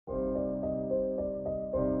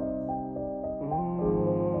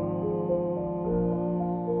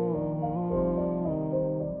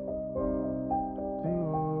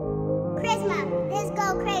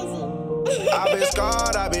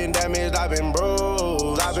scarred, I've been damaged, I've been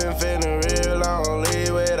bruised. I've been feeling real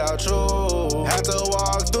lonely without you. Had to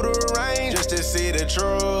walk through the rain just to see the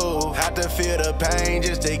truth. Had to feel the pain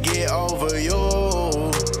just to get over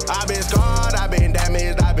you. I've been scarred, I've been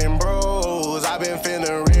damaged, I've been bruised. I've been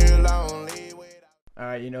feeling real lonely without. All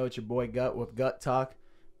right, you know it's your boy Gutt with Gutt Talk.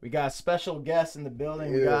 We got a special guest in the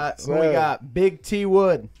building. We Yeah, got Big T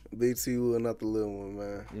Wood. Big T Wood, not the little one,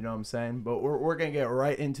 man. You know what I'm saying? But we're gonna get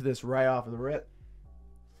right into this right off of the rip.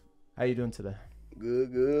 How you doing today?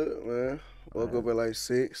 Good, man. Woke up at like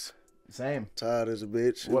 6. Same. Tired as a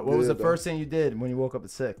bitch. What was the first thing you did when you woke up at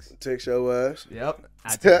 6? Text your ass. Yep.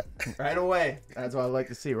 Right away. That's what I like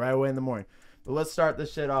to see. Right away in the morning. But let's start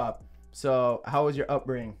this shit off. So, how was your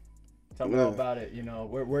upbringing? Tell me all about it. You know,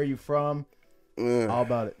 where are you from? All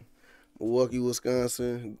about it. Milwaukee,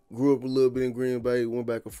 Wisconsin. Grew up a little bit in Green Bay. Went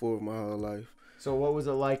back and forth my whole life. So, what was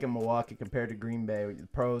it like in Milwaukee compared to Green Bay?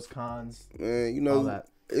 Pros, cons? Man, you all know, that.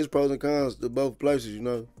 it's pros and cons to both places. You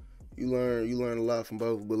know, you learn a lot from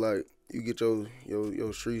both. But like, you get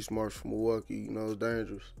your street smarts from Milwaukee. You know, it's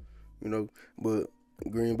dangerous. You know, but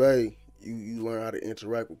Green Bay, you learn how to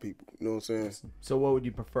interact with people. You know what I'm saying? So, what would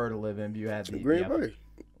you prefer to live in if you had the Green Bay.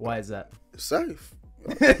 Why is that? It's safe.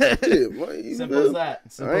 Yeah, man, Simple as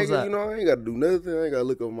that. Simple as that. You know, I ain't got to do nothing. I ain't got to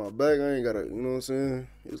look over my back. I ain't got to, you know what I'm saying?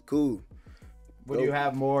 It's cool. What do you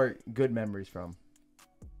have more good memories from?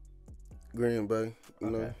 Green Bay, you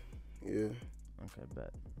know? Yeah. Okay,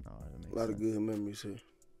 bet. No, that makes A lot sense. of good memories here.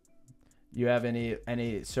 You have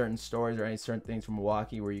any certain stories or any certain things from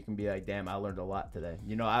Milwaukee where you can be like, damn, I learned a lot today?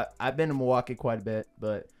 You know, I've been to Milwaukee quite a bit,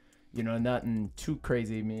 but, you know, nothing too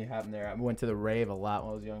crazy me happened there. I went to the rave a lot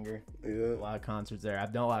when I was younger. Yeah. A lot of concerts there.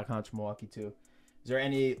 I've done a lot of concerts in Milwaukee, too. Is there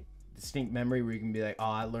any distinct memory where you can be like, oh,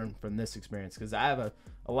 I learned from this experience? Because I have a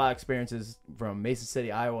lot of experiences from Mason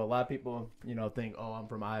City, Iowa. A lot of people, you know, think, oh, I'm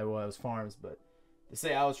from Iowa. I was farms. But to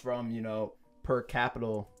say I was from, you know, per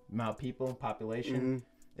capita amount of people, population,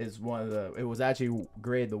 is one of the, it was actually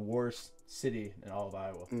graded the worst city in all of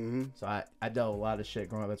Iowa. So I dealt with a lot of shit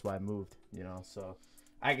growing up. That's why I moved, you know. So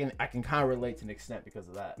I can kind of relate to an extent because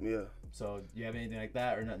of that. Yeah. So do you have anything like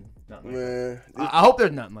that or nothing like Man, that? I hope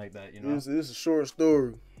there's nothing like that, you know. This is a short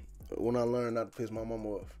story when I learned not to piss my mama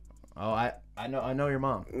off. Oh, I know your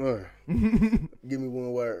mom. Give me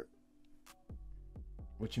one word.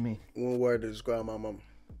 What you mean? One word to describe my mama.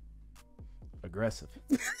 Aggressive.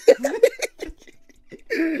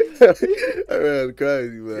 That's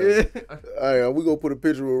crazy, man. All right, we gonna put a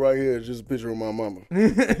picture of her right here. It's just a picture of my mama.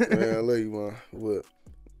 Man, I love you, man. But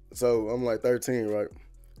so I'm like 13, right?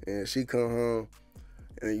 And she come home,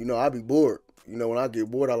 and you know I be bored. You know, when I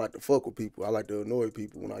get bored, I like to fuck with people. I like to annoy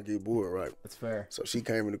people when I get bored, right? That's fair. So she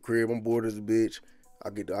came in the crib. I'm bored as a bitch. I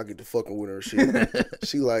get to fucking with her and shit.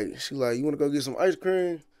 she like, you wanna go get some ice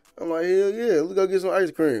cream? I'm like, hell yeah, let's go get some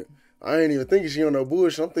ice cream. I ain't even thinking she on no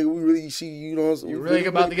bullshit. I'm thinking you know, you're really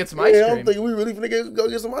about to get some ice cream. I'm thinking we really finna go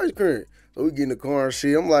get some ice cream. So we get in the car and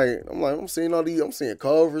shit. I'm seeing all these. I'm seeing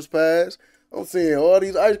Culver's pass. I'm seeing all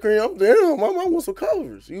these ice cream. I'm damn, my mom wants some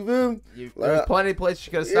Culver's. You feel me? There's plenty of places she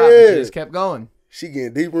could have stopped. Yeah. She just kept going. She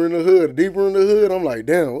getting deeper in the hood. I'm like,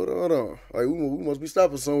 damn, hold on. Like we must be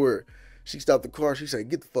stopping somewhere. She stopped the car. She said,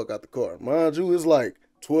 get the fuck out the car. Mind you, it's like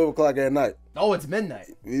 12 o'clock at night. Oh, it's midnight.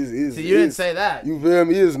 So you didn't say that. You feel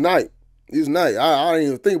me? It's night. It's night. I didn't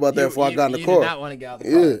even think about that before I got in the car. You did not want to get out of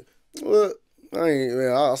the car. Yeah. Well,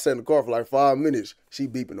 I sat in the car for like 5 minutes. She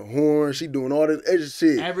beeping the horn. She doing all this extra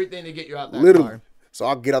shit. Everything to get you out that car. So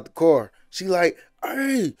I get out the car. She like,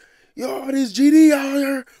 hey, y'all, this GD out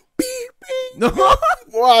here. Beep, beep. No.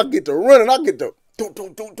 Well, I get to running. I get to. You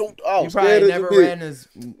probably never ran as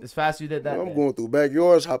fast as you did that. I'm going through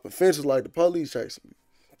backyards, hopping fences like the police chasing me.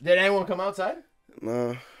 Did anyone come outside?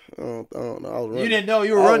 Nah, I don't know. I was running. You didn't know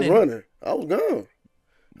you were running? I was running. I was gone.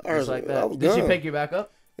 Just like that. Did she pick you back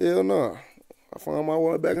up? Hell no. I found my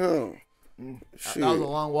way back home. Shit. That was a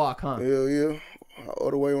long walk, huh? Hell yeah. All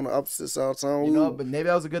the way on the opposite side of town. You know, but maybe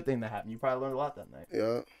that was a good thing that happened. You probably learned a lot that night.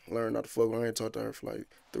 Yeah, learned not to fuck with her. I ain't talked to her for like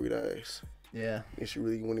 3 days. Yeah. And she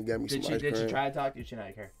really went and got me some ice cream. Did she try to talk to you? She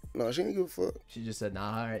not care? No, she didn't give a fuck. She just said,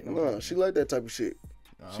 nah, all right. No, she like that type of shit.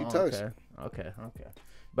 She toxic. Okay.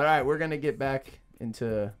 But all right, we're going to get back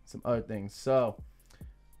into some other things. So,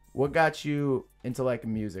 what got you into like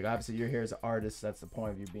music? Obviously, you're here as an artist. That's the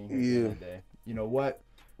point of you being here today. You know what?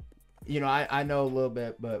 You know, I know a little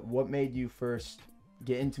bit, but what made you first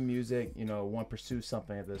get into music? You know, want to pursue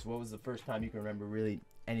something like this? What was the first time you can remember really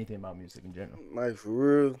anything about music in general? Like for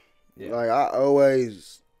real, yeah. Like I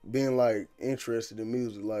always been like interested in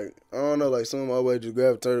music. Like I don't know, like some always just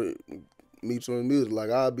gravitated me to music. Like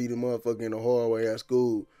I'd be the motherfucker in the hallway at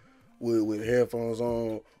school, with headphones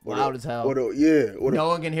on. Loud as hell. No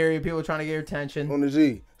one can hear you. People trying to get your attention. On the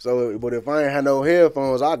G. So, but if I ain't had no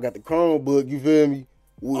headphones, I got the Chromebook, you feel me?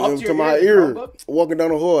 To my ear, walking down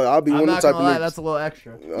the hall, I'll be one of the type of niggas. That's a little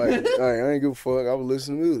extra. I ain't give a fuck. I was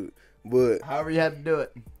listening to music. But however you had to do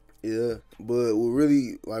it. Yeah, but what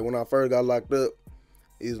really, like when I first got locked up,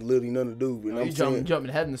 is literally nothing to do. You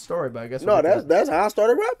jumping ahead in the story, but I guess no, that's how I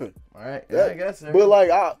started rapping. All right, yeah, I guess. But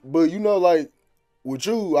like, but you know, like with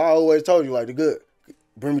you, I always told you like the good.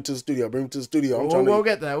 Bring me to the studio. Bring me to the studio. We'll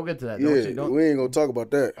get to that. We'll get to that. Yeah, we ain't gonna talk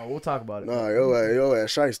about that. Oh, we'll talk about it. Nah, yo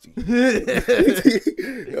ass shiesty.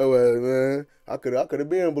 Yo ass, man. I could have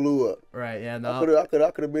been blew up. Right. Yeah. No.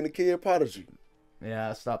 I could have been a kid prodigy.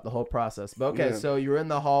 Yeah. Stop the whole process. But okay, so you're in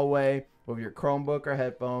the hallway with your Chromebook or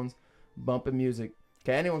headphones, bumping music.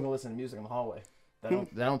 Okay, anyone can listen to music in the hallway.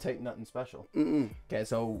 That don't take nothing special. Okay,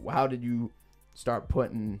 so how did you start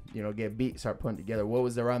putting, get beats, start putting together? What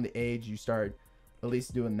was around the age you started at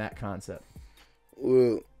least doing that concept?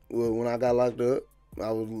 Well, when I got locked up,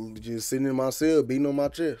 I was just sitting in my cell, beating on my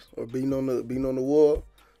chest or beating on the wall.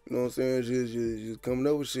 You know what I'm saying? Just coming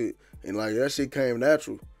up with shit, and like that shit came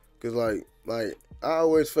natural. Cause like I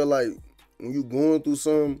always felt like when you going through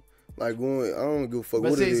something, I don't give a fuck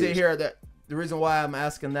what it is. But see here, that the reason why I'm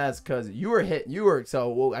asking that is because I guess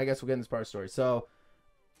we'll get in this part of the story. So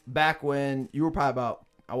back when you were probably about,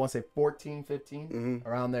 I want to say 14, 15,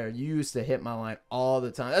 around there, you used to hit my line all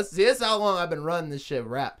the time. That's how long I've been running this shit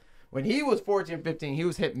rap. When he was 14, 15, he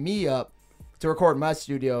was hitting me up to record in my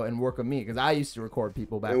studio and work with me because I used to record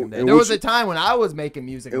people back in the day. There was a time when I was making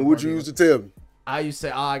music. And what you used to tell me? I used to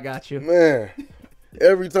say, I got you. Man,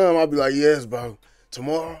 every time I'd be like, yes, bro.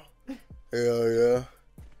 Tomorrow? Hell yeah.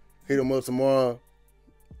 Hit him up tomorrow.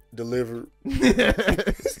 Delivered.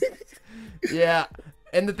 Yeah.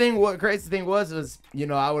 And the crazy thing was,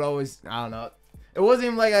 I would always, I don't know. It wasn't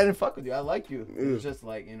even like I didn't fuck with you. I liked you. It was just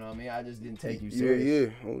like, you know what I mean? I just didn't take you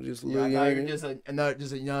serious. Yeah. I was just a little young. You're just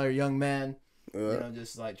another young man,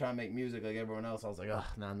 just like trying to make music like everyone else. I was like, oh,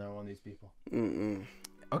 nah, I'm not one of these people.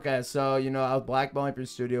 Okay, so, I was blackballing your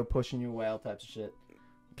studio, pushing you away, all types of shit.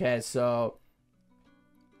 Okay, so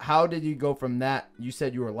how did you go from that? You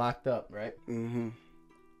said you were locked up, right?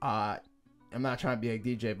 I'm not trying to be like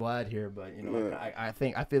DJ Vlad here, but I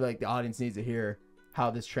feel like the audience needs to hear how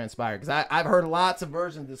this transpired because I've heard lots of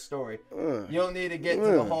versions of this story. You don't need to get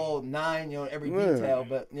to the whole 9, every detail,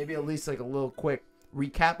 but maybe at least like a little quick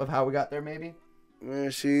recap of how we got there, maybe. Man,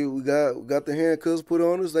 shit, we got the handcuffs put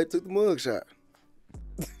on us. They took the mugshot.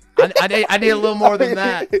 I need a little more than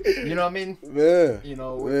that. You know what I mean? Yeah.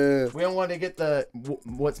 We don't want to get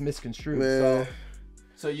what's misconstrued. Man.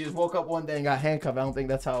 So you just woke up one day and got handcuffed. I don't think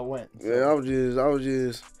that's how it went. So. Yeah, I was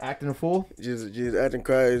just acting a fool. Just acting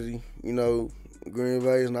crazy. Green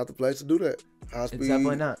Bay is not the place to do that. High speed. It's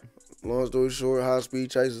definitely not. Long story short, high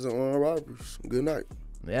speed chases and armed robberies. Good night.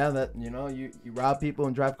 Yeah, that you rob people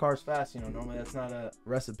and drive cars fast. Normally that's not a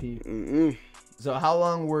recipe. So how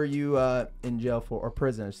long were you in jail for, or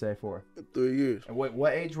prison, say, for? 3 years. And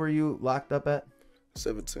what age were you locked up at?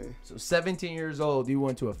 17. So 17 years old, you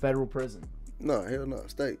went to a federal prison. No, hell no,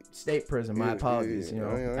 state prison. My apologies. I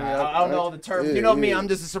don't know all the terms. You know me, I'm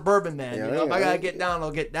just a suburban man. If I gotta get down,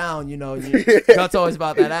 I'll get down. That's always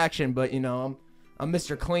about that action. But I'm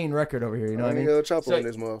Mr. Clean Record over here. You know what I mean? Chopper on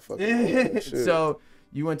this motherfucker. So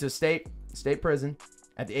you went to state prison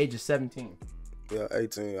at the age of 17. Yeah,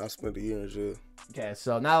 18. I spent a year in jail. Okay,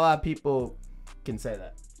 so not a lot of people can say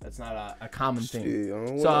that. That's not a common thing.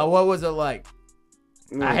 Shit, so what was it like?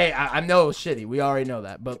 I know it was shitty. We already know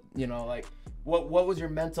that. But what was your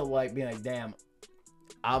mental like being like, damn,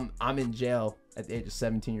 I'm in jail at the age of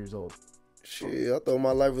 17 years old? Shit, I thought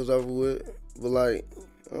my life was over with. But like,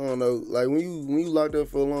 I don't know. Like when you locked up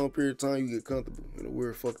for a long period of time, you get comfortable in a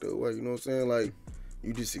weird fucked up way. You know what I'm saying? Like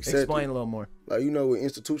you just accept Explain it. a little more. Like what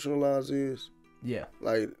institutionalized is? Yeah.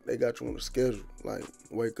 Like they got you on a schedule. Like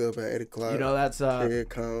wake up at 8 o'clock. That's head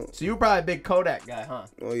count. So you were probably a big Kodak guy, huh?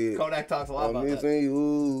 Oh yeah. Kodak talks a lot about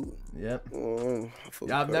that.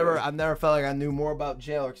 Yep. I've never felt like I knew more about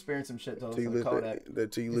jail or experienced some shit till Kodak.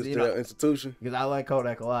 Till you listen to that institution. Because I like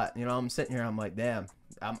Kodak a lot. I'm sitting here, I'm like, damn,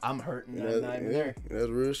 I'm hurting. I'm not even there. That's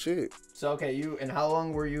real shit. So okay, and how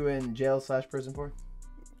long were you in jail/prison for?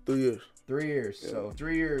 3 years. 3 years. Yeah. So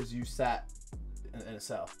 3 years you sat in a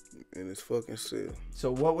cell. In his fucking cell.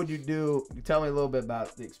 So what would you do? Tell me a little bit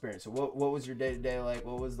about the experience. So what was your day-to-day like?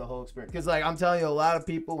 What was the whole experience? Because I'm telling you, a lot of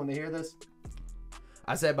people, when they hear this,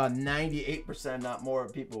 I say about 98%, not more,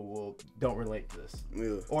 of people don't relate to this.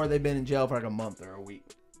 Yeah. Or they've been in jail for like a month or a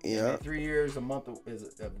week. Yeah. 3 years, a month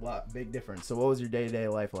is a big difference. So what was your day-to-day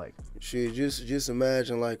life like? Shit, just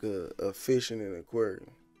imagine like a fish in an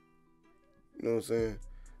aquarium. You know what I'm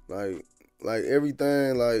saying? Like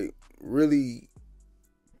everything, like really,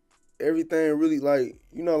 everything really, like,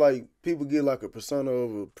 you know, like people get like a persona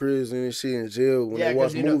of a prison and shit in jail when they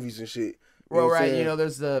watch movies and shit. Well, right, you know,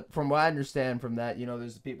 there's from what I understand from that, you know,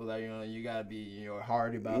 there's the people that, you know, you gotta be, you know,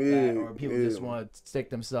 hard about that, or people just want to stick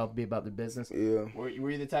themselves, be about their business. Yeah. Were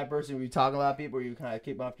you the type of person, were you talking to a lot of people, or you kind of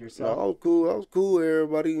keep up to yourself? No, I was cool with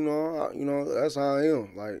everybody, you know, that's how I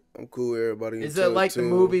am. Like, I'm cool with everybody. Is it like the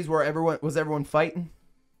movies where everyone fighting?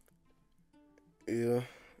 Yeah.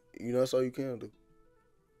 You know, that's all you can do.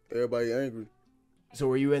 Everybody angry. So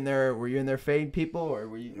were you in there fading people, or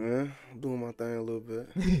were you? Yeah, I'm doing my thing a little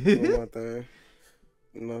bit. Doing my thing,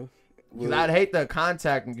 you know. Because I'd hate the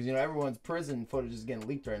contact, because you know everyone's prison footage is getting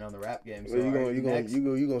leaked right now in the rap game. So you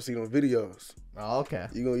gonna see them videos. Oh, okay.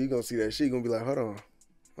 You gonna see that shit. You gonna be like, hold on,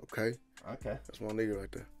 okay. That's my nigga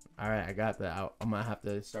right there. All right, I got that. I'm gonna have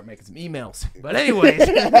to start making some emails. But anyways,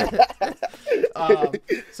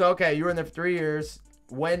 so okay, you were in there for 3 years.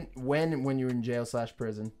 When you were in jail /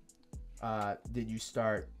 prison, did you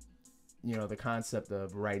start, you know, the concept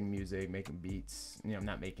of writing music, making beats? You know,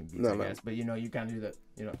 not making beats, I guess, but you know, you kind of do the,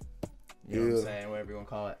 you know what I'm saying, whatever you want to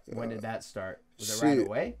call it. When did that start? Was it right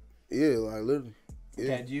away? Yeah, like literally.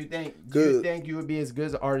 Yeah. Okay. Do you think you would be as good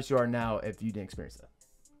as an artist you are now if you didn't experience that?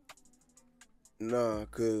 Nah,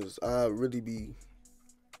 cause I really be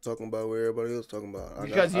talking about what everybody else talking about.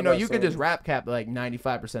 Because you know you could just rap cap like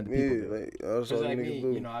 95% of the people. Yeah, do. like, that's all like me,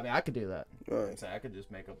 do. you know, I mean, I could do that. Right. So I could just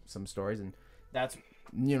make up some stories, and that's,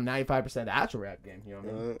 you know, 95% of the actual rap game. You know what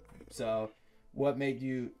I mean? So, what made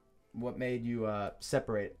you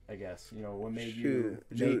separate? I guess, you know, what made you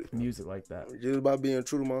make music like that? Just about being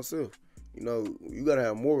true to myself. You know, you gotta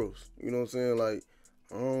have morals. You know what I'm saying? Like,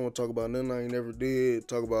 I don't want to talk about nothing I ain't never did.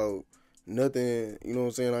 Talk about nothing. You know what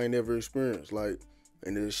I'm saying? I ain't never experienced. Like.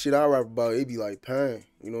 And the shit I rap about, it be like pain.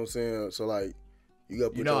 You know what I'm saying? So, like, you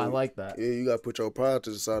got to put I like that. Yeah, you got to put your pride to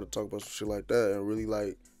the side to talk about some shit like that and really,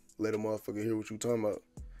 like, let a motherfucker hear what you talking about.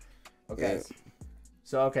 Okay.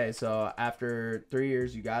 Yeah. So after 3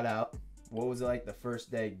 years, you got out. What was it like the first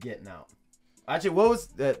day getting out? Actually, what was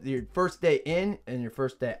your first day in and your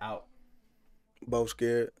first day out? Both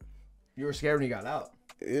scared. You were scared when you got out?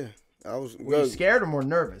 Yeah. I was. Were you scared or more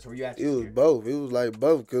nervous? Were you actually scared? It was both. It was like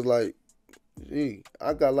both because, like, gee,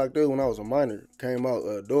 I got locked up when I was a minor. Came out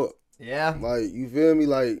adult. Yeah. Like, you feel me?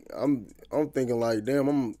 Like, I'm thinking like, damn,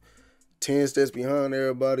 I'm 10 steps behind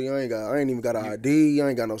everybody. I ain't even got an ID. I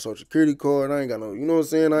ain't got no social security card. I ain't got no, you know what I'm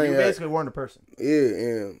saying? You basically weren't a person. Yeah,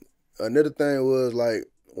 and another thing was, like,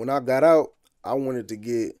 when I got out, I wanted to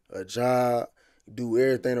get a job, do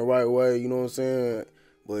everything the right way, you know what I'm saying?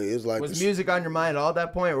 But it's like, was music on your mind at all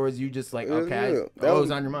that point, or was you just like, okay, that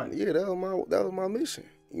was on your mind? Yeah, that was my mission.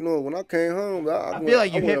 You know, when I came home, I feel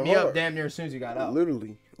like you hit me up damn near as soon as you got out.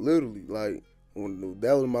 Literally, like,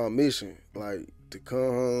 that was my mission, like, to come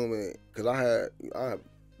home, and because I had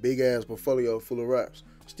big ass portfolio full of raps.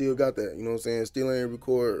 Still got that, you know what I'm saying? Still ain't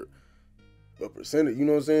record a percentage, you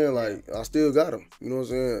know what I'm saying? Like, I still got them, you know what I'm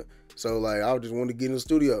saying? So, like, I just wanted to get in the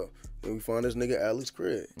studio. And we found this nigga Alex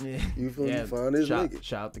Craig. Yeah. You feel me? Find this nigga.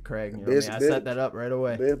 Shout out to Craig. You know I set that up right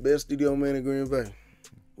away. Best studio man in Green Bay.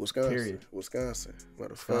 Wisconsin. Period. Wisconsin.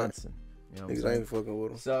 Wisconsin. You know niggas ain't fucking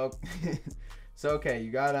with him. So okay,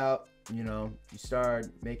 you got out, you know, you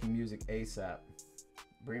started making music ASAP.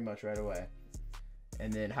 Pretty much right away.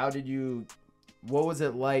 And then what was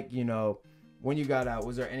it like, you know, when you got out?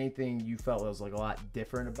 Was there anything you felt was like a lot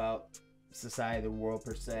different about society, the world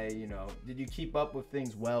per se? You know, did you keep up with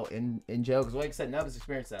things well in jail? Because like I said, none of us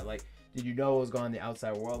experienced that. Like, did you know what was going on in the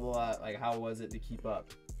outside world a lot? Like, how was it to keep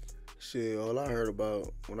up? Shit, all I heard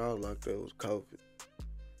about when I was locked up was COVID.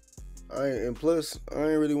 And plus, I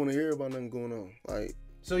ain't really want to hear about nothing going on. Like,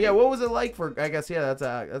 so yeah, what was it like for? I guess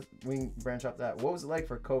that's we can branch off that. What was it like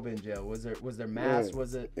for COVID in jail? Was there masks?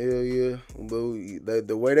 Was it? Hell yeah, but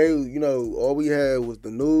the way they, you know, all we had was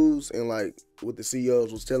the news and like what the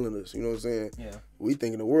CEOs was telling us. You know what I'm saying? Yeah. We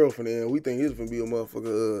thinking the world from there. We think it's gonna be a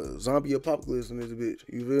motherfucker zombie apocalypse in this bitch.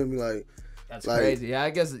 You feel me? Like, that's crazy. Yeah,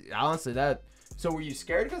 I guess honestly that. So were you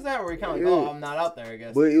scared because of that, or were you kind of like, oh, I'm not out there? I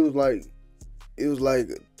guess. But it was like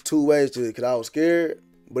two ways to it. Cause I was scared.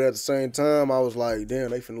 But at the same time, I was like, damn,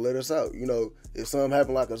 they finna let us out. You know, if something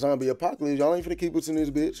happened like a zombie apocalypse, y'all ain't finna keep us in this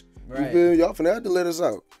bitch. Right. You feel me? Y'all finna have to let us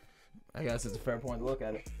out. I guess it's a fair point to look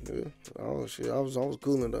at it. Yeah. Oh, shit. I was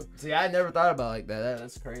cooling, though. See, I never thought about it like that.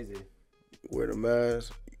 That's crazy. Wear the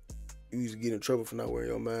mask. You used to get in trouble for not wearing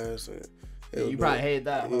your mask. And yeah, you probably hated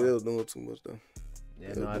that, huh? Yeah, they was doing too much, though.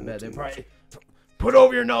 Yeah, no, I bet. They probably... Put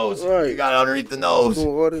over your nose. Right. You got it underneath the nose.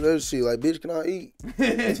 All that shit. Like, bitch, can I eat?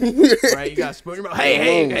 Right, you got to spoon your mouth.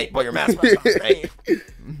 Hey, put your mask on. Hey.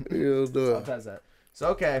 Hell I'll no. pass that. So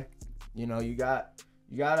okay, you know, you got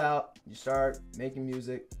out, you start making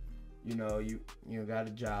music, you know, you got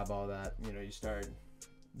a job, all that, you know, you start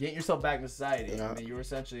getting yourself back in society. Yeah. I mean, you were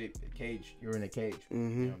essentially a cage. You were in a cage. Mm-hmm.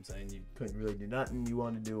 You know what I'm saying? You couldn't really do nothing. You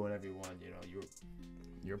wanted to do whatever you wanted. You know,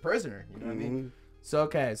 you're a prisoner. You know what I mean? So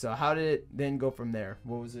okay, so how did it then go from there?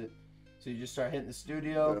 What was it? So you just start hitting the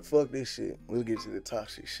studio. Man, fuck this shit. Let's get to the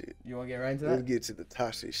toxic shit. You want to get right into Let's that? get to the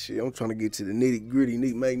toxic shit. I'm trying to get to the nitty gritty.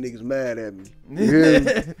 Make niggas mad at me. You hear me?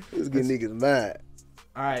 Let's get niggas mad.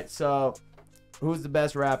 All right, so who's the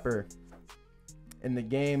best rapper in the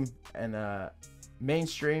game and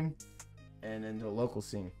mainstream and in the local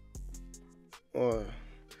scene?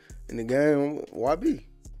 In the game, YB.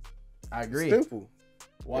 I agree. Simple.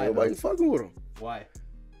 Why? Everybody fucking with him. Why?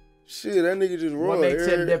 Shit, that nigga just raw. What makes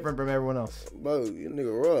him different from everyone else? Bro, you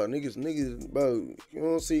nigga raw. Niggas, bro, you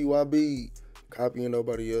don't see YB copying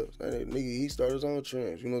nobody else. That nigga, he started his own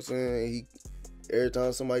trends. You know what I'm saying? Every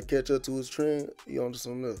time somebody catch up to his trend, he on to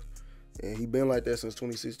something else. And he been like that since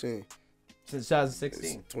 2016. Since 2016?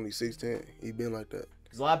 Since 2016. He been like that.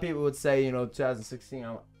 Because a lot of people would say, you know, 2016,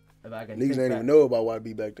 if I can Niggas ain't even know about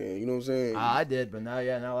YB back then. You know what I'm saying? I did, but now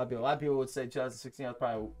a lot of people would say 2016 was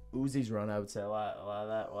probably Uzi's run. I would say a lot of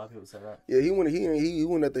that. A lot of people would say that. Yeah, he went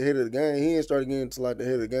at the head of the game. He didn't start getting to like the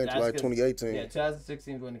head of the game until like 2018. Yeah,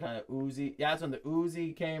 2016 was when the kind of Uzi. Yeah, that's when the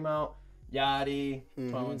Uzi came out. Yachty,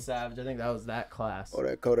 21 Savage. I think that was that class. All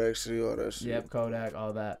that Kodak shit, all that shit. Yep, Kodak,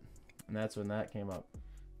 all that. And that's when that came up.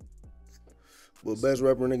 But best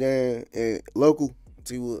rapper in the game and local,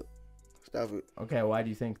 T-Wood. Stop it. Okay, why do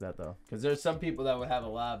you think that though? Because there's some people that would have a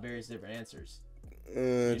lot of various different answers.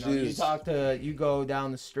 You go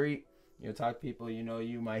down the street, you talk to people,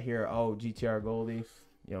 you might hear, oh, GTR Goldie,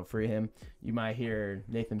 free him. You might hear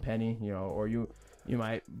Nathan Penny, or you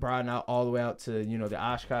might broaden out all the way out to, the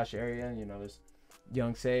Oshkosh area. There's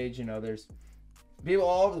Young Sage, there's people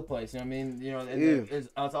all over the place.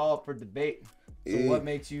 It's all up for debate. So what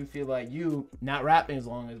makes you feel like you not rapping as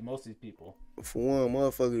long as most of these people? For one,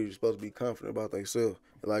 motherfuckers, you're supposed to be confident about themselves.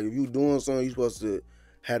 Like, if you doing something, you're supposed to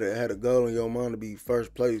had a goal in your mind to be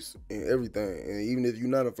first place in everything. And even if you're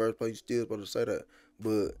not in first place, you still supposed to say that.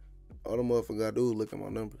 But all the motherfucker gotta do is look at my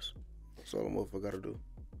numbers. That's all the motherfucker gotta do.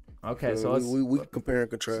 Okay, so we compare and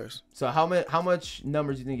contrast. So how much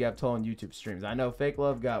numbers do you think you have total on YouTube streams? I know Fake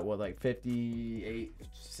Love got like 58,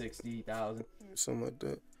 60,000. Something like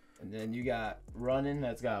that. And then you got Running,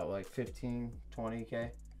 that's got like 15,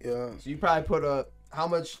 20K. Yeah. So you probably put up, how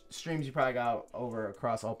much streams you probably got over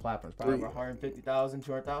across all platforms? Probably over 150,000,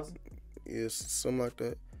 200,000? Yes, something like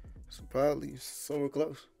that. So probably somewhere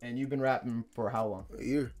close. And you've been rapping for how long? A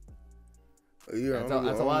year.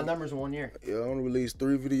 That's a lot of numbers in 1 year. Yeah, I only released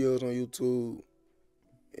 3 videos on YouTube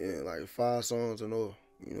and like 5 songs and all.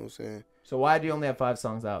 You know what I'm saying? So why do you only have 5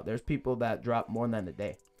 songs out? There's people that drop more than a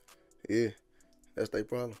day. Yeah, that's their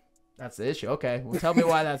problem. That's the issue. Okay, well tell me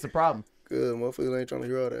why that's the problem. Good, motherfuckers ain't trying to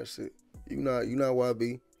hear all that shit. You not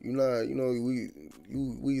YB. You not,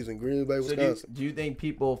 we is in Green Bay, Wisconsin. So do you think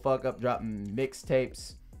people fuck up dropping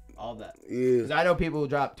mixtapes, all that? Yeah. Because I know people who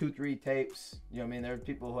drop 2-3 tapes. You know what I mean? There are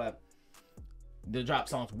people who they drop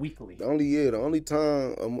songs weekly. The only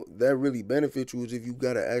time that really benefits you is if you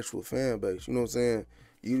got an actual fan base. You know what I'm saying?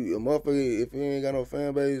 A motherfucker, if you ain't got no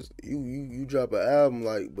fan base, you drop an album,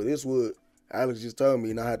 but it's what Alex just told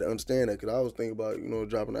me, and I had to understand that because I was thinking about,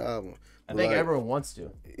 dropping an album. I think everyone wants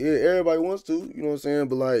to. Yeah, everybody wants to, you know what I'm saying?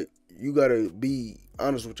 But you gotta be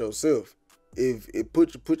honest with yourself. If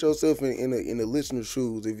put yourself in the listener's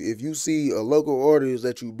shoes. If you see a local artist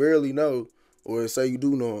that you barely know, or say you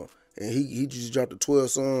do know him, and he just dropped a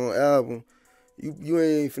 12-song album, you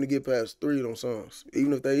ain't finna get past 3 of them songs,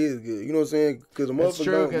 even if they is good. You know what I'm saying? Because it's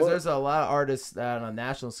true, because there's a lot of artists that on a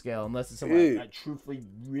national scale, unless it's someone I truthfully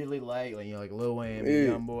really like Lil Wayne,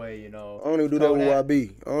 YoungBoy, I don't even do that with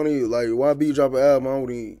YB. I don't even, YB drop an album, I don't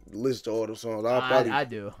even listen to all the songs. I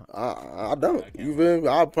do. I don't. You feel me?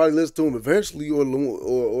 I'll probably listen to them eventually, or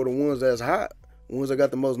the ones that's hot, the ones that got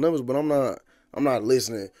the most numbers, but I'm not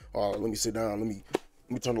listening. Oh, let me sit down, let me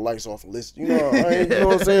turn the lights off and listen. You know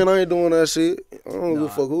what I'm saying? I ain't doing that shit. I don't give a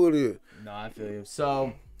fuck who it is. No, I feel you.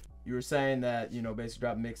 So, you were saying that, basically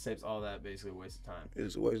drop mixtapes, all that, basically a waste of time.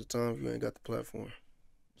 It's a waste of time if you ain't got the platform.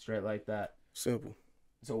 Straight like that. Simple.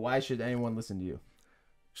 So, why should anyone listen to you?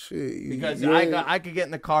 Shit. Because I could get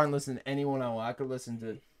in the car and listen to anyone I want. I could listen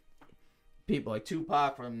to people like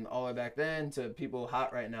Tupac from all the way back then to people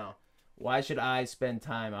hot right now. Why should I spend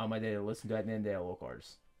time on my day to listen to, at the end of the day, a local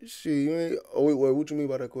artist? Shit, you ain't. Oh wait, what you mean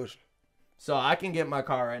by that question? So I can get in my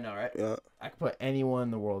car right now, right? Yeah. I can put anyone in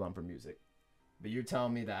the world on for music, but you're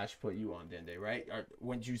telling me that I should put you on day, right?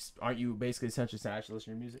 Aren't you basically essentially saying I should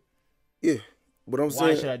listen to your music? Yeah, but I'm Why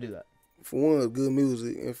saying should I do that? for one, good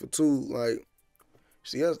music, and for two, like,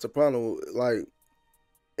 see, that's the problem. Like,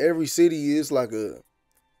 every city is like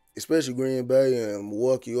especially Green Bay and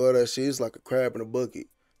Milwaukee, all that shit. It's like a crab in a bucket.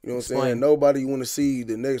 You know what I'm saying? Nobody want to see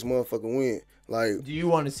the next motherfucker win. Like, do you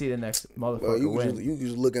want to see the next motherfucker win? You can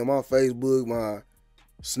just look at my Facebook, my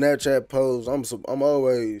Snapchat posts. I'm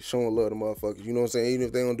always showing love to motherfuckers. You know what I'm saying? Even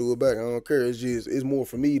if they don't do it back, I don't care. It's more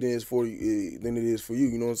for me than than it is for you.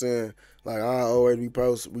 You know what I'm saying? Like, I always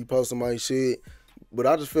reposting my shit, but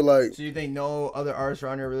I just feel like. So you think no other artists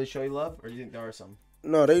around here really show you love, or do you think there are some?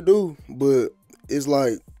 No, they do, but it's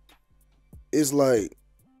like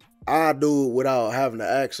I do it without having to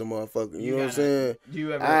ask a motherfucker. You know what I'm saying? Do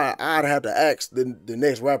you ever? I'd have to ask the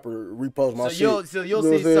next rapper repost my shit. You'll you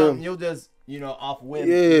know see something. You'll just off whim.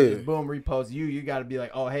 Yeah. Just boom, repost. You got to be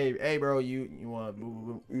like, oh hey bro, you want to boom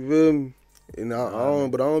boom. You feel me? And I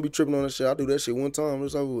don't be tripping on that shit. I do that shit one time.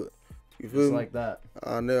 It's over with. You feel Just me? like that.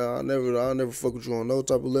 I never fuck with you on no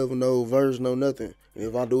type of level, no verse, no nothing. And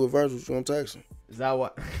if I do a verse with you, I'm taxing. Is that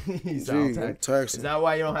what? I'm taxing. Is that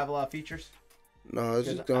why you don't have a lot of features? No, it's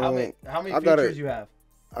just how many features you have?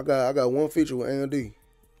 I got one feature with A&D.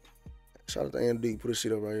 Shout out to A&D. Put this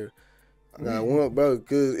shit up right here. I got one, bro,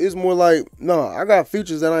 cause it's more like I got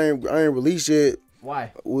features that I ain't released yet.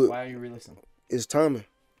 Why? Why are you releasing? It's timing.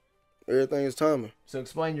 Everything is timing. So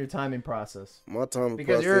explain your timing process. My timing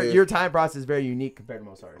because process. your time process is very unique compared to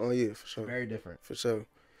most artists. Oh yeah, for sure. Very different. For sure.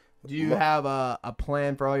 Do you have a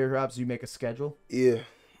plan for all your raps? Do you make a schedule? Yeah.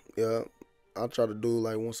 I try to do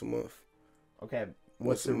like once a month. Okay.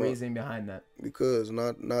 What's the reasoning behind that? Because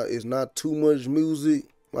it's not too much music.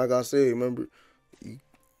 Like I said, remember, ain't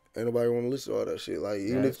nobody want to listen to all that shit. Like,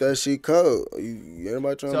 even if that shit cold,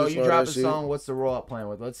 anybody trying to listen to all that shit. So you drop a song, what's the rollout plan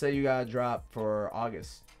with? Let's say you got to drop for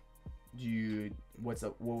August.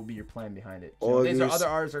 What would be your plan behind it? These are other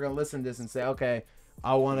artists are going to listen to this and say, okay,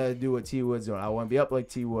 I want to do what T Wood's doing. I want to be up like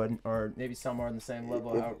T Wood, or maybe somewhere on the same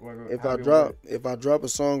level. If I drop a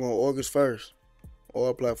song on August 1st,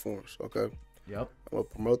 all platforms, okay? Yep. I'm gonna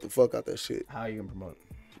promote the fuck out that shit. How are you gonna promote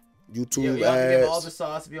it? YouTube you ads. You have to give all the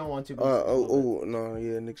sauce if you don't want to.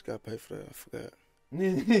 Niggas gotta pay for that. I forgot.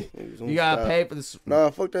 You gotta pay for this. Nah,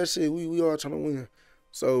 fuck that shit. We all trying to win.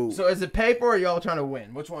 So is it pay for or y'all trying to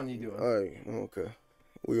win? Which one are you doing? All right, okay.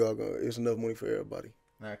 We all gonna. It's enough money for everybody.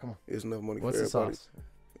 All right, come on. It's enough money What's for everybody. What's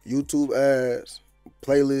the sauce? YouTube ads,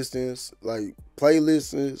 playlistings. Like,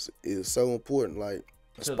 playlistings is so important. Like,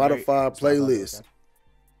 Spotify playlist. Okay.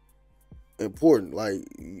 Important, like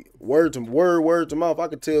word to mouth. I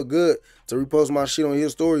could tell Good to repost my shit on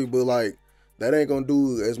his story, but like that ain't gonna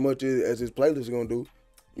do as much as his playlist is gonna do.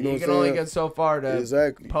 You can only get so far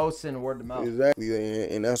to post and word to mouth.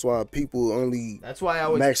 Exactly, and that's why people only. That's why I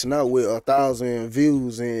was maxing out with 1,000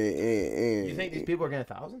 views and. You think these people are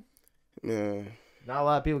getting 1,000? Yeah. Not a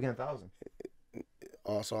lot of people getting 1,000.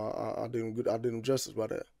 Also, I did them justice by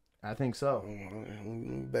that. I think so. Let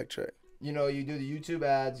me backtrack. You do the YouTube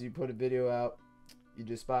ads, you put a video out, you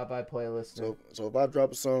do Spotify playlist. So if I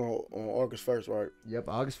drop a song on August 1st, right? Yep,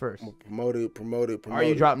 August 1st. I'm gonna promote it. Are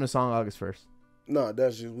you dropping a song August 1st? No,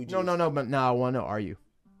 that's just No, but now I want to know, are you?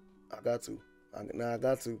 I got to. I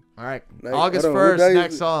got to. All right. August 1st,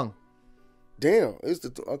 next song. Damn, it's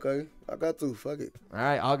okay. I got to. Fuck it. All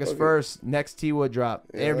right, August 1st, next T Wood drop.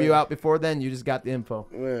 Yeah, interview out before then, you just got the info.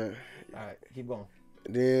 Man. All right, keep going.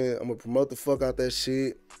 Then I'm gonna promote the fuck out that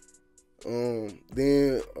shit.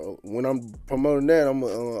 Then when I'm promoting that, I'm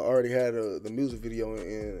already had the music video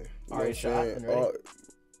in. Already shot and ready?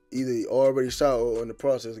 Either already shot or in the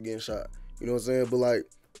process of getting shot. You know what I'm saying? But like,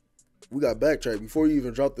 we got backtrack before you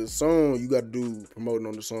even drop the song. You got to do promoting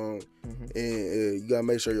on the song, and you gotta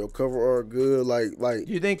make sure your cover art good. Like.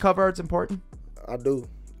 Do you think cover art's important? I do.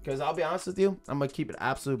 Because I'll be honest with you, I'm gonna keep it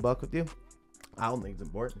absolute buck with you. I don't think it's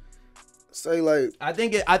important. Say like I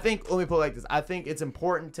think let me put it like this. I think it's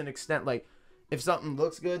important to an extent. Like if something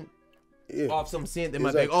looks good, off some scene, they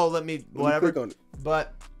might be like, oh, let me whatever. Click on it.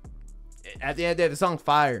 But at the end of the day, the song's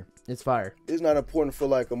fire. It's fire. It's not important for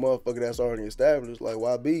like a motherfucker that's already established. Like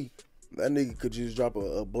YB, that nigga could just drop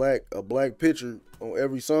a black picture on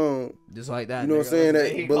every song, just like that. You know what I'm saying?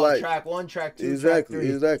 That, but like track 1, track 2, exactly, track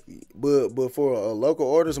 3. Exactly. But for a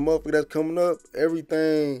local artist, a motherfucker that's coming up,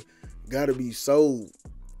 everything gotta be so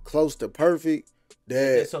close to perfect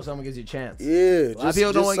that so someone gives you a chance. Yeah, a lot of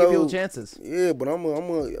people don't want to give people chances. Yeah, but I'm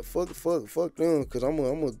a fuck them, because I'm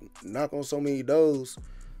a knock on so many doors.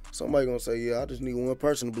 Somebody gonna say, yeah, I just need one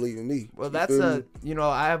person to believe in me. Well, that's I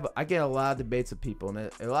get a lot of debates with people,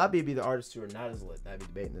 and a lot of people be the artists who are not as lit that I be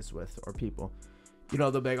debating this with, or people.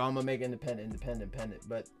 They'll be like, oh, I'm gonna make independent.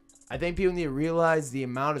 But I think people need to realize the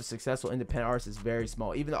amount of successful independent artists is very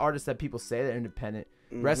small. Even the artists that people say they're independent.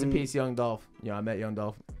 Rest in peace, Young Dolph. You know, I met Young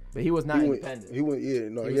Dolph, but he was not independent. He was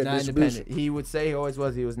not independent. He would say he always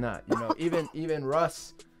was. He was not. You know, even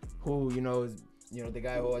Russ, who is the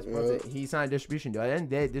guy who always runs it. He signed a distribution deal. At the end of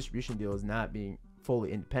the day, distribution deal is not being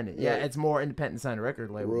fully independent. Yeah, it's more independent than signing a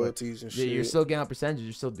record label. Royalties and shit. You're still getting out percentages.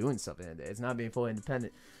 You're still doing something. It's not being fully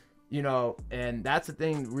independent. You know, and that's the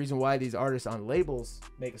thing. The reason why these artists on labels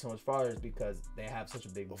make it so much farther is because they have such a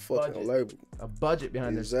big budget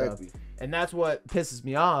behind their stuff. And that's what pisses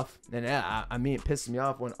me off. And I mean, it pisses me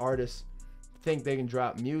off when artists think they can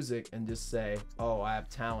drop music and just say, "Oh, I have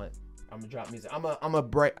talent. I'm gonna drop music. I'm a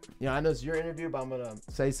break." You know, I know it's your interview, but I'm gonna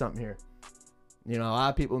say something here. You know, a lot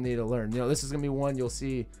of people need to learn. You know, this is gonna be one you'll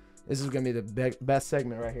see. This is gonna be the best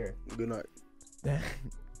segment right here. Good night.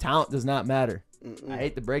 Talent does not matter. I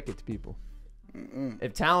hate to break it to people.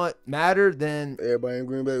 If talent mattered, then everybody in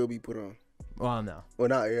Green Bay will be put on. Well, no. Well,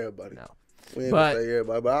 not everybody. No. We ain't gonna say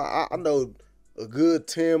everybody, but I know a good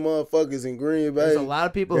 10 motherfuckers in Green Bay. There's a lot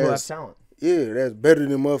of people who have talent. Yeah, that's better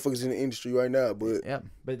than motherfuckers in the industry right now. But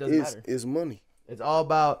but it doesn't matter. It's money. It's all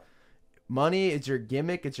about money. It's your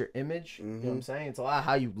gimmick. It's your image. You know what I'm saying? It's a lot of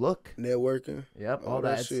how you look. Networking. Yep, all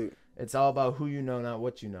that shit. It's all about who you know, not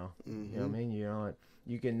what you know. You know what I mean? You know,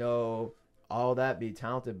 you can know all that, be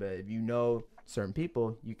talented, but if you know certain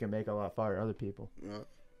people, you can make a lot fire other people. Yeah.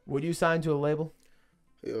 Would you sign to a label?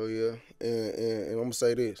 Hell yeah. And I'm gonna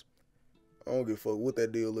say this. I don't give a fuck what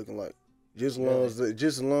that deal looking like. Just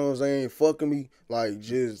as long as they ain't fucking me, like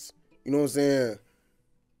just you know what I'm saying?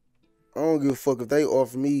 I don't give a fuck if they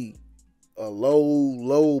offer me a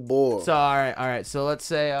low bar. So all right. So let's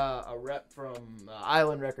say a rep from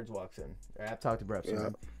Island Records walks in. I've talked to reps.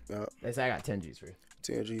 Yeah. They say I got 10 G's for you.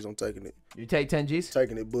 10 G's, I'm taking it. You take 10 G's?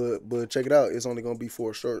 Taking it, but check it out. It's only gonna be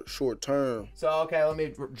for a short term. So okay, let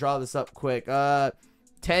me draw this up quick.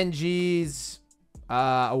 10 G's.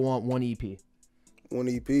 I want one EP. One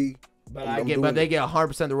EP. But they get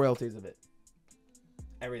 100% the royalties of it.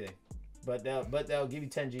 Everything. But they'll give you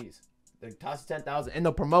 10 G's. They toss 10,000 and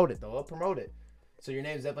they'll promote it though. They'll promote it. So your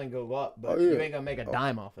name's definitely gonna go up, but you ain't gonna make a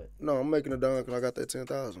dime off it. No, I'm making a dime because I got that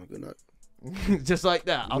 10,000. Good night. Just like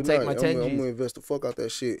that. I'll take my 10 G's. I'm gonna invest the fuck out that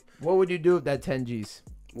shit. What would you do with that 10 G's?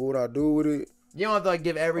 What would I do with it? You don't have to like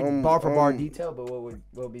give every bar for bar detail, but what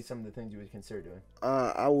would be some of the things you would consider doing?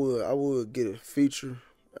 I would get a feature.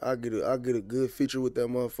 I get a good feature with that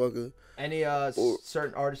motherfucker. Any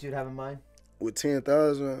certain artists you'd have in mind? With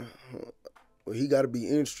 10,000, well, he got to be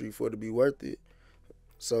industry for it to be worth it.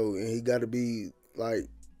 So and he got to be like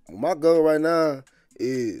my goal right now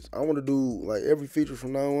is I want to do like every feature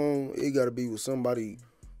from now on. It got to be with somebody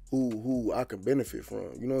who I can benefit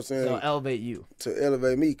from. You know what I'm saying? So elevate you. To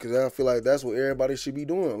elevate me, because I feel like that's what everybody should be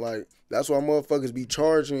doing. Like that's why motherfuckers be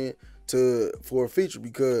charging for a feature,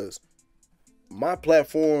 because my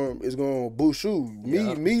platform is gonna boost you.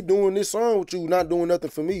 Me doing this song with you, not doing nothing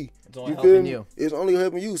for me. It's only helping you. It's only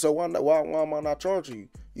helping you. So why am I not charging you?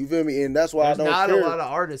 You feel me? And that's why There's I don't care. There's not a lot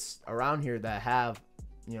of artists around here that have,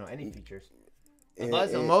 any features.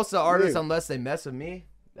 Most of the artists, unless they mess with me,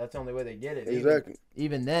 that's the only way they get it. Exactly.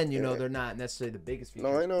 Even then, they're not necessarily the biggest features.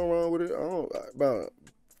 No, ain't nothing wrong with it. About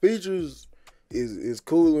features is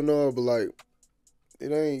cool and all, but like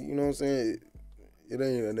it ain't. You know what I'm saying? It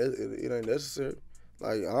ain't necessary.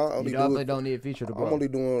 Like I only don't need a feature to grow. I'm only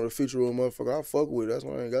doing a feature with a motherfucker I fuck with. That's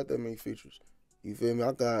why I ain't got that many features. You feel me?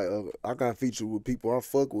 I got features with people I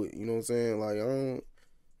fuck with. You know what I'm saying? Like I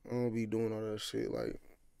don't be doing all that shit. Like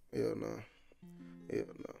hell no.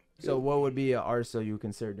 So what would be an artist you would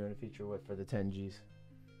consider doing a feature with for the 10 G's?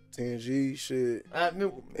 10 G shit.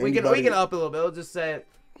 We can up a little bit. We'll just say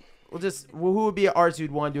who would be an artist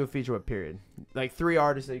you'd want to do a feature with, period? Like 3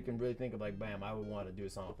 artists that you can really think of, like, bam, I would want to do a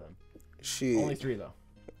song with them. Shit. Only 3 though.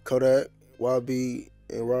 Kodak, YB,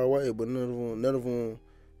 and Rod Wave, but none of them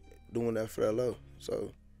doing that for that low.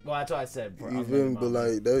 So. Well, that's what I said. You feel me? But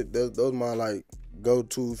like those my like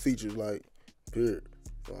go-to features, like period.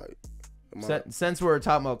 Like. Since we're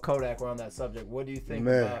talking about Kodak, we're on that subject. What do you think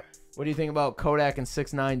about Kodak and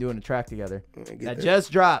 6ix9ine doing a track together? That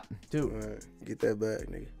just dropped, dude. Man, get that bag,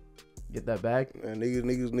 nigga. Get that bag? And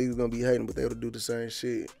niggas gonna be hating, but they would do the same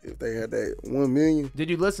shit if they had that 1 million. Did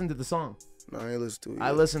you listen to the song? No, I ain't listen to it.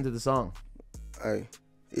 I listened to the song. Hey,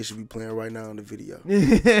 it should be playing right now in the video.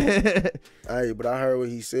 Hey, but I heard what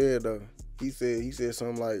he said though. He said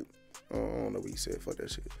something like, I don't know what he said. Fuck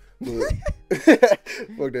that shit. But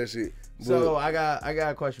fuck that shit. So I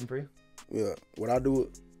got a question for you. Yeah, would I do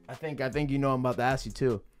it? I think I'm about to ask you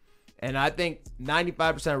too, and I think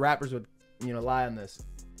 95% of rappers would lie on this.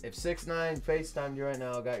 If 6ix9ine FaceTimed you right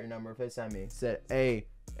now, got your number, FaceTime me, said, hey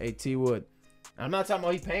Hey, T Wood. I'm not talking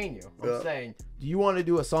about he paying you. I'm Yeah. saying, do you want to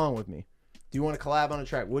do a song with me? Do you want to collab on a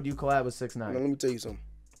track? Would you collab with 6ix9ine? Now, let me tell you something.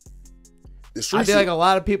 The I street feel like shit- a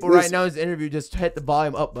lot of people right listen. now in this interview just hit the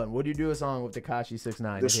volume up button. Would you do a song with Tekashi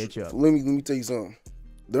 6ix9ine if he hit you up? Let me tell you something.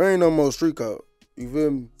 There ain't no more street code. You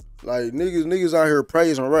feel me? Like niggas out here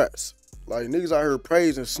praising rats. Like niggas out here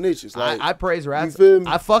praising snitches. Like I praise rats. feel me?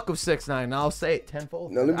 I fuck with 6ix9ine, and I'll say it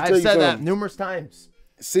tenfold. Now, let me I've tell you said that something. numerous times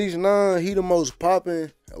 6ix9ine, he the most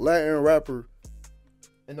popping Latin rapper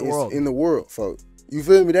in the world. In the world, folks. You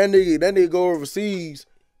feel me? That nigga go overseas.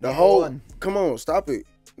 The Number whole one. Come on, stop it.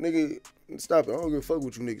 Nigga, stop it. I don't give a fuck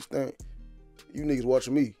what you niggas think. You niggas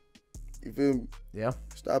watching me. You feel me? Yeah.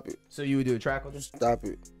 Stop it. So you would do a track with him Stop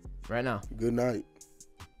it. right now? Good night.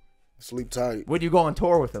 Sleep tight. Would you go on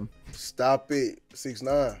tour with him? Stop it.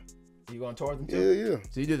 6ix9ine. You go on tour with him Yeah, too? yeah.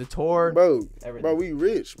 So you do the tour, Bro, everything. we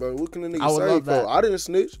rich, bro. What can the I nigga would say, love that. bro? I didn't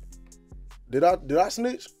snitch. Did I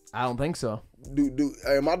snitch? I don't think so.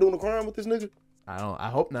 Am I doing a crime with this nigga? I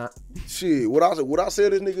hope not. Shit, would I sell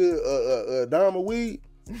this nigga a dime of weed?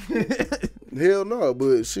 Hell no,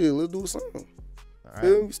 but shit, let's do something. All right.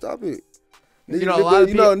 Feel me? Stop it. Nigga, You know, a lot of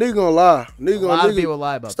nigga gonna lie. A lot of people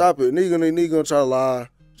lie about Stop it. Nigga gonna try to lie,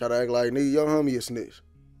 try to act like nigga, your homie a snitch.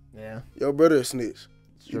 that. Yeah, Your brother a snitch.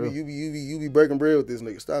 it's true. You be breaking bread with this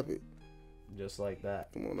nigga. Stop it. Just like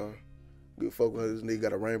that. Come on now. Good folk, this nigga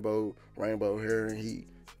got a rainbow hair and he.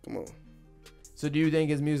 Come on. So do you think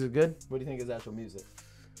his music good? What do you think his actual music?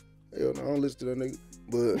 Hell no, I don't listen to that nigga.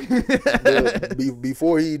 But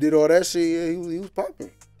before he did all that shit, yeah, he was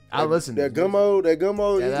popping. I listened to That his music.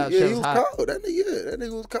 gummo, Yeah, that he shit was was hot. cold. That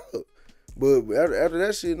nigga was cold. But after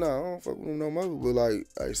that shit, nah, I don't fuck with him no more. But like,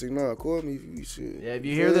 I say, nah, call me if you shit. Yeah, if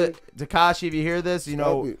you hear that, Tekashi, if you hear this, you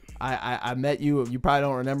know, Stop it. I met you. You probably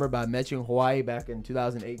don't remember, but I met you in Hawaii back in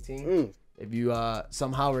 2018. Mm. If you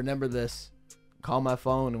somehow remember this, call my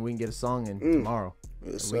phone and we can get a song in tomorrow.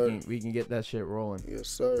 Yes, And sir. we can get that shit rolling. Yes,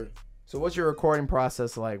 sir. So what's your recording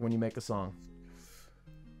process like when you make a song?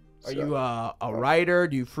 Are So, you a writer?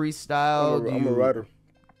 Do you freestyle? I'm a writer.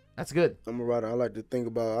 That's good. I'm a writer. I like to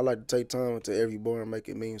take time into every bar and make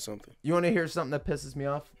it mean something. You want to hear something that pisses me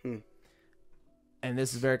off? Hmm. And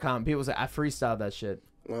this is very common. People say I freestyle that shit.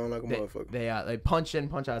 I don't like a motherfucker. They punch in,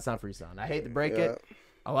 punch out. It's not freestyle. I hate to break Yeah. it.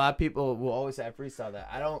 A lot of people will always say I freestyle that.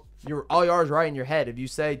 I don't. All you are is right in your head. If you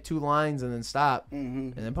say 2 lines and then stop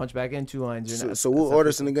and then punch back in 2 lines, you're not. So what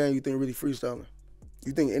artists in the game you think really freestyling?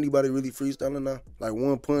 You think anybody really freestyling now? Like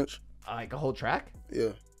one punch? Like a whole track? Yeah.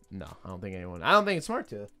 No, I don't think anyone. I don't think it's smart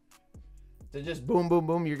to. To just boom, boom,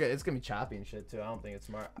 boom. It's gonna be choppy and shit too. I don't think it's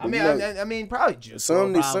smart. I But mean, you know, I mean, probably Juice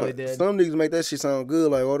Some WRLD probably did. niggas make that shit sound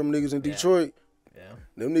good. Like all them niggas in Detroit, Yeah.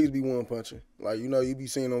 them niggas be one punching. Like you be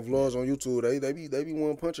seeing on vlogs on YouTube, they be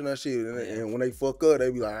one punching that shit. And when they fuck up,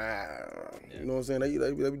 they be like, you know what I'm saying? They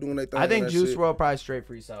be doing their thing. I think on that Juice shit. WRLD probably straight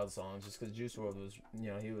freestyle songs just because Juice WRLD was,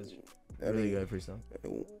 he was really good at freestyle.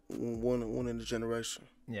 One in the generation.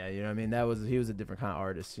 Yeah, you know what I mean? He was a different kind of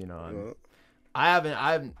artist, you know. Yeah. I've been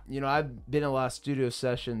in a lot of studio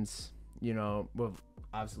sessions, with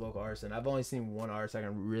obviously local artists, and I've only seen one artist I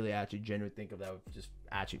can really actually genuinely think of that would just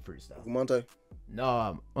actually freestyle. Monte.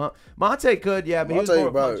 No, Monte could, yeah, but he was Monte,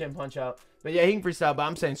 more bro. punch in, punch out. But yeah, he can freestyle, but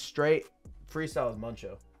I'm saying straight freestyle is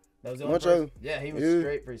Muncho. That was the only Muncho? person. Yeah, he was Yeah.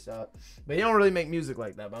 straight freestyle. But he don't really make music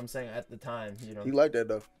like that, but I'm saying at the time, He like that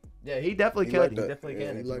though. yeah, he definitely He can. like He that. definitely Yeah,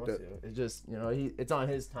 can. he if he like wants that. to. It's just, it's on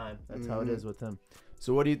his time. That's how it Mhm. is with him.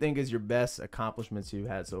 So what do you think is your best accomplishments you've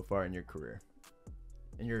had so far in your career?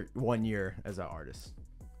 In your 1 year as an artist?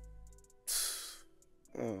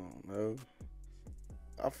 Oh no.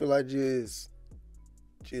 I feel like just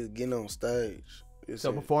getting on stage. Just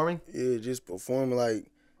So performing? Yeah, just performing like,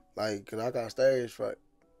 cause I got stage fright.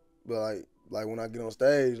 But like when I get on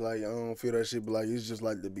stage, like I don't feel that shit. But like it's just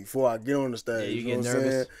like the before I get on the stage. Yeah, you know get what I'm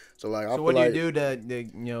nervous. saying? So like I So feel what do like you do to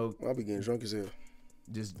I be getting drunk as hell.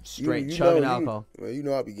 just straight You chugging know, alcohol? You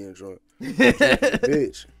know I be getting drunk,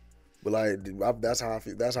 bitch. But like that's how I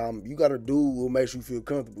feel. That's how you gotta do what makes you feel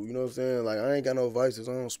comfortable. You know what I'm saying? Like I ain't got no vices.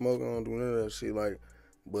 I don't smoke. I don't do none of that shit. Like,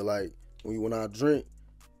 but like when I drink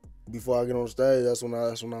before I get on stage, that's when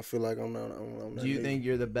I feel like I'm not. Do you think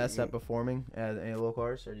you're the best at performing as any local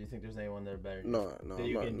artist, or do you think there's anyone that are better? No. That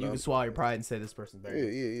you I'm can not. swallow your pride and say this person's better.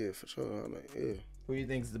 Yeah, for sure. I'm like, yeah. Who do you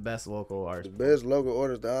think is the best local The artist? best local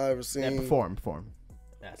artist that I ever seen. Yeah, perform.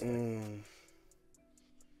 That's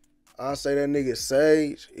I say that nigga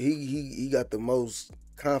Sage. He got the most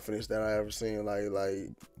confidence that I ever seen. Like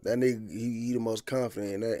that nigga, he the most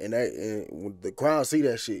confident, and when the crowd see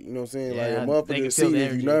that shit. You know what I'm saying? Yeah, like a they can motherfucker feel see the if you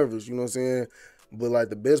energy. nervous. You know what I'm saying? But like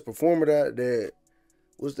the best performer that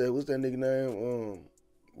what's that nigga name?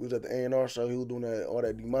 We was at the A&R show. He was doing all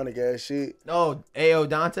that demonic ass shit. Oh, A.O.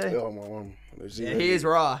 Dante? Oh, my mom. Yeah, he is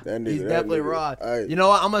raw. He's definitely raw. You know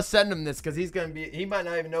what? I'm going to send him this because he's going to be, he might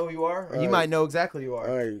not even know who you are. Or he might know exactly who you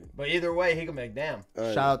are. But either way, he can make damn.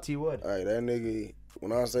 Shout out T Wood. All right, that nigga,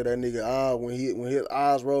 when I say that nigga, when his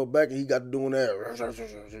eyes roll back and he got to doing that,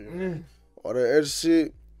 all that extra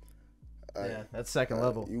shit. Yeah, that's second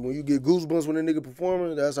level. When you get goosebumps when a nigga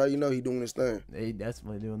performing, that's how you know he doing his thing. He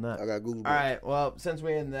definitely doing that. I got goosebumps. All right, well, since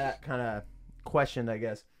we're in that kind of question, I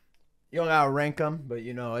guess, you don't gotta rank them, but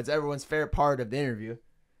you know, it's everyone's favorite part of the interview.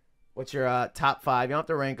 What's your top 5? You don't have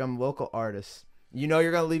to rank them. Local artists. You know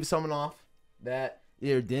you're gonna leave someone off that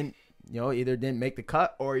either didn't make the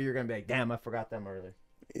cut, or you're gonna be like, damn, I forgot them earlier.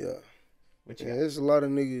 Yeah. It's a lot of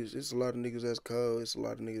niggas. It's a lot of niggas that's cold. It's a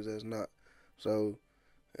lot of niggas that's not. So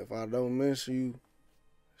if I don't mention you,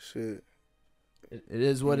 shit. It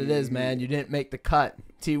is what it is, man. You didn't make the cut.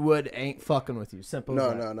 T Wood ain't fucking with you. Simple. No,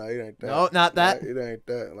 it ain't that. No, not that. It ain't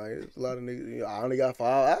that. Like, it's a lot of niggas. I only got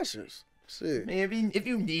 5 actions. Shit. I mean, if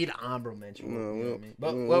you need honorable mention, you know what I mean?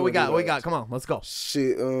 But what we got? Come on, let's go.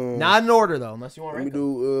 Shit. Not in order though, unless you want to rank them.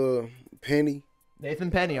 Let me do Penny.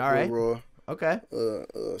 Nathan Penny. All right. Raw. Okay.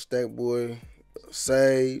 Stack Boy.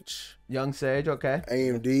 Sage. Young Sage. Okay.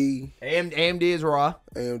 AMD. AMD is raw.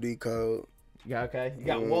 AMD Code. Yeah. Okay. You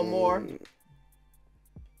got one more.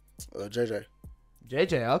 JJ.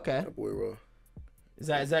 JJ. Okay. That boy raw. Is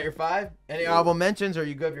that your 5? Any honorable mentions, or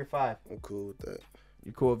you good with your 5? I'm cool with that.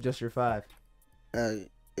 You cool with just your 5? Hey,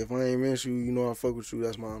 if I ain't mention you, you know I fuck with you.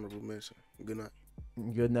 That's my honorable mention. Good night.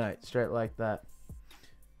 Good night. Straight like that.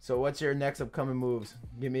 So what's your next upcoming moves?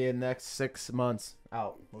 Give me the next 6 months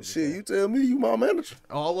out. Shit, you tell me. You my manager.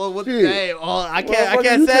 Oh well, what? Hey, I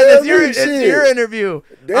can't say this. It's your interview.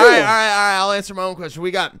 Damn. All right. I'll answer my own question.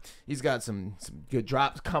 He's got some good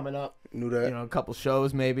drops coming up. Knew that. You know, a couple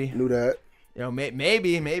shows maybe. Knew that. You know,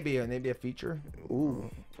 maybe a feature. Ooh.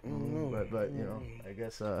 I don't know. But you know, I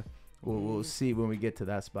guess we'll see when we get to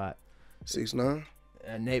that spot. 6ix9ine.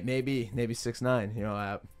 And maybe 6ix9ine. You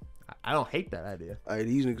know, I don't hate that idea.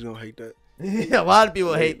 These niggas don't hate that. A lot of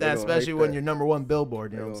people hate that, especially when you're #1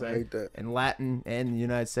 Billboard. You know what I'm saying? Hate that. And Latin and the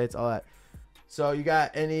United States, all that. So you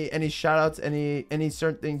got any shout outs, any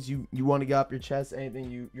certain things you want to get off your chest?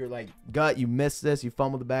 Anything you're like, Gut, you missed this, you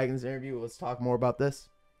fumbled the bag in this interview. Let's talk more about this.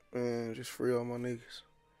 Man, just free all my niggas.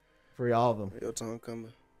 Free all of them. Your time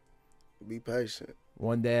coming. Be patient.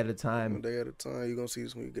 One day at a time. One day at a time. You're gonna see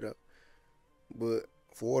this when you get up. But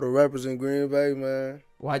for all the rappers in Green Bay, man.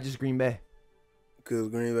 Why just Green Bay? Because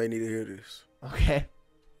Green Bay need to hear this. Okay.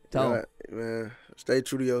 Tell them. Man, stay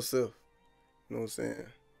true to yourself. You know what I'm saying?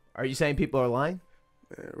 Are you saying people are lying?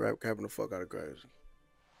 Man, rap capping the fuck out of crazy.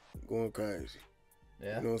 Going crazy.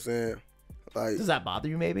 Yeah. You know what I'm saying? Like, does that bother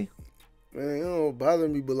you maybe? Man, it don't bother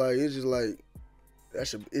me, but like it's just like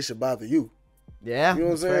it should bother you. Yeah. You know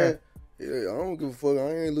what I'm saying? Yeah, I don't give a fuck.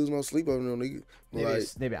 I ain't losing no sleep over no nigga.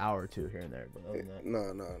 Maybe an hour or two here and there, but other than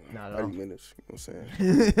that. No. 30 minutes. You know what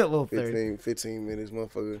I'm saying? A little 15 minutes,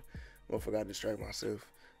 motherfucker, I distract myself.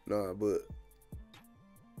 Nah, but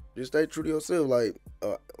just stay true to yourself. Like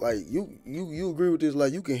you agree with this?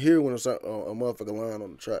 Like you can hear when a motherfucker lying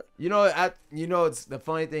on the track. You know, it's the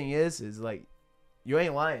funny thing is like you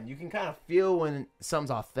ain't lying. You can kind of feel when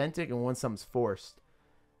something's authentic and when something's forced.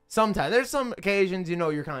 Sometimes there's some occasions, you know,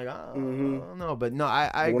 you're kind of like, I don't know, but no, I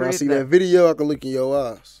agree. When I see that video, I can look in your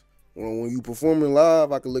eyes. When you performing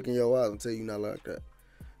live, I can look in your eyes and tell you not like that.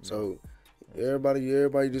 So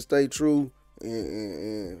everybody just stay true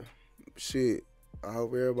and shit. I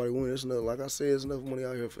hope everybody wins. It's enough, like I said, there's enough money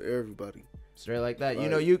out here for everybody. Straight like that. Like, you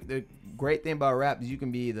know, the great thing about rap is you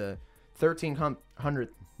can be the 1300th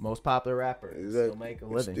most popular rapper. Exactly. Still make a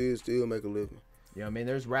living. Still make a living. You know what I mean?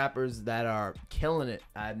 There's rappers that are killing it.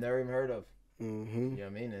 I've never even heard of. Mm-hmm. You know what I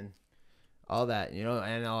mean? And all that, you know.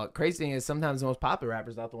 And crazy thing is sometimes the most popular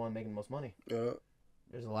rapper's not the one making the most money. Yeah.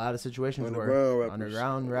 There's a lot of situations where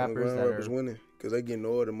underground rappers that are winning because they getting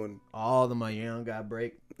all the money. All the money. You don't got to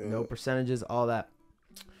break. Yeah. No percentages, all that.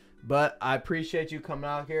 But I appreciate you coming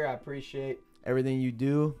out here. I appreciate everything you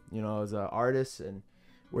do, you know, as an artist and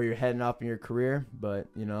where you're heading up in your career. But,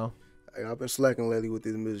 you know. Hey, I've been slacking lately with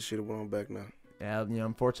this music shit, but I'm back now. Yeah, you know,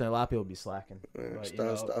 unfortunately, a lot of people be slacking. Man,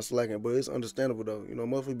 stop slacking, but it's understandable though. You know,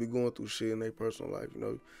 motherfuckers be going through shit in their personal life. You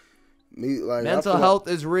know, mental health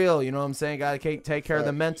is real. You know what I'm saying? Gotta take care of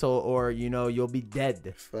the mental, or you know you'll be dead.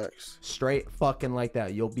 Facts. Straight fucking like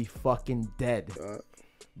that. You'll be fucking dead.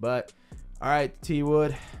 But all right, T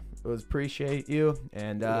Wood, it was appreciate you,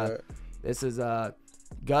 and this is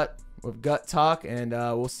Gut with Gut Talk, and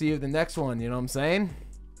we'll see you the next one. You know what I'm saying?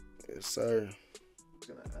 Yes, sir.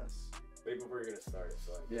 Before you're gonna start,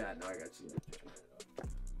 so yeah, no, I got you.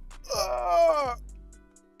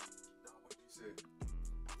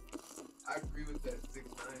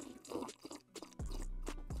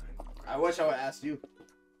 I wish I would have asked you.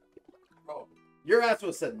 Bro. Your ass would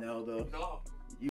have said no, though. No.